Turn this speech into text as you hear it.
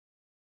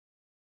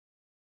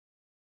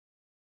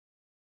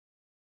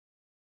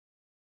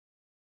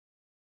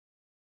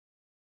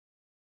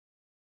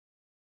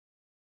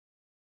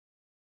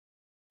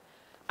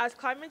As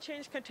climate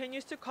change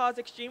continues to cause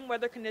extreme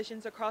weather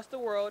conditions across the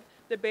world,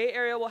 the Bay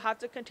Area will have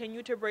to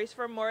continue to brace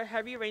for more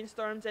heavy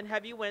rainstorms and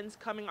heavy winds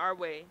coming our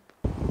way.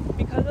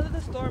 Because of the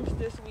storms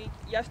this week,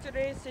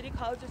 yesterday City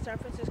College of San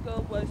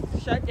Francisco was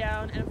shut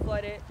down and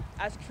flooded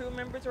as crew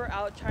members were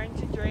out trying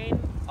to drain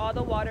all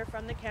the water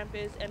from the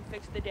campus and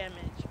fix the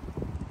damage.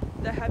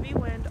 The heavy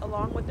wind,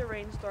 along with the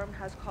rainstorm,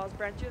 has caused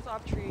branches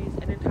off trees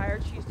and entire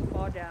trees to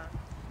fall down.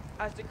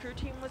 As the crew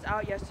team was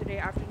out yesterday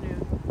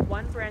afternoon,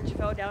 one branch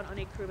fell down on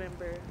a crew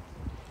member.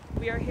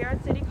 We are here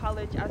at City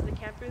College as the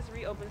campus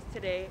reopens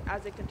today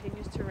as it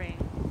continues to rain.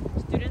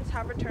 Students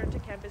have returned to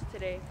campus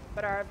today,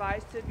 but are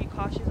advised to be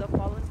cautious of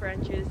fallen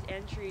branches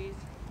and trees,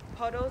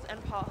 puddles,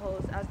 and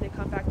potholes as they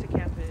come back to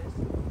campus.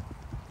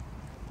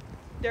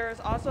 There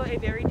is also a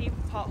very deep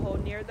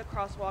pothole near the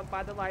crosswalk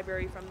by the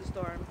library from the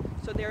storm,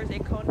 so there is a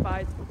cone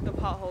by the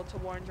pothole to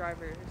warn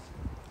drivers.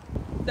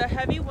 The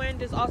heavy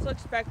wind is also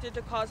expected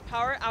to cause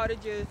power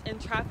outages in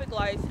traffic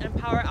lights and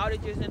power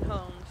outages in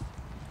homes.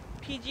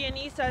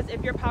 PG&E says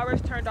if your power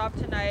is turned off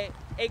tonight,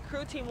 a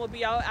crew team will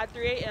be out at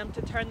 3 a.m.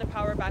 to turn the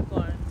power back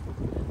on.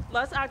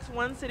 Let's ask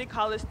one City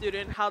College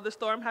student how the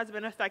storm has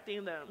been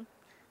affecting them.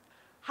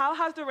 How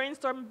has the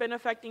rainstorm been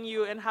affecting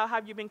you, and how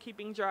have you been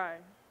keeping dry?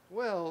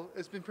 Well,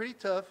 it's been pretty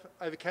tough.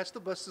 I have to catch the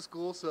bus to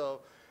school,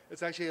 so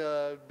it's actually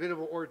a bit of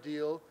an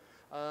ordeal.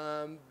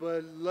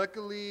 But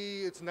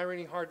luckily, it's not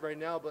raining hard right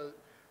now, but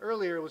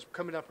earlier it was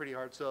coming down pretty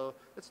hard, so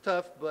it's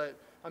tough, but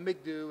I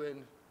make do,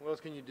 and what else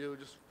can you do?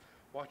 Just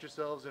watch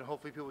yourselves, and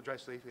hopefully people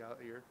drive safely out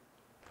here.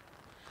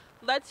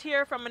 Let's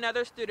hear from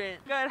another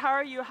student. Good, how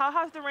are you? How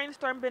has the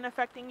rainstorm been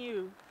affecting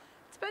you?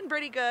 It's been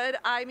pretty good.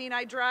 I mean,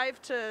 I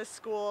drive to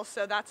school,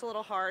 so that's a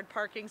little hard.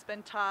 Parking's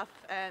been tough,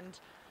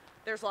 and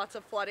there's lots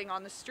of flooding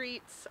on the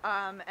streets,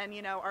 and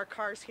you know, our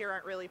cars here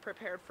aren't really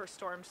prepared for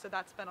storms, so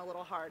that's been a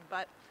little hard,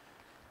 but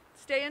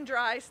staying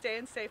dry,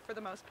 staying safe for the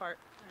most part.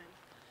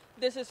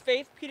 This is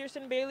Faith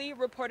Peterson Bailey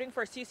reporting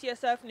for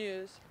CCSF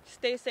News.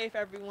 Stay safe,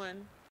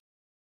 everyone.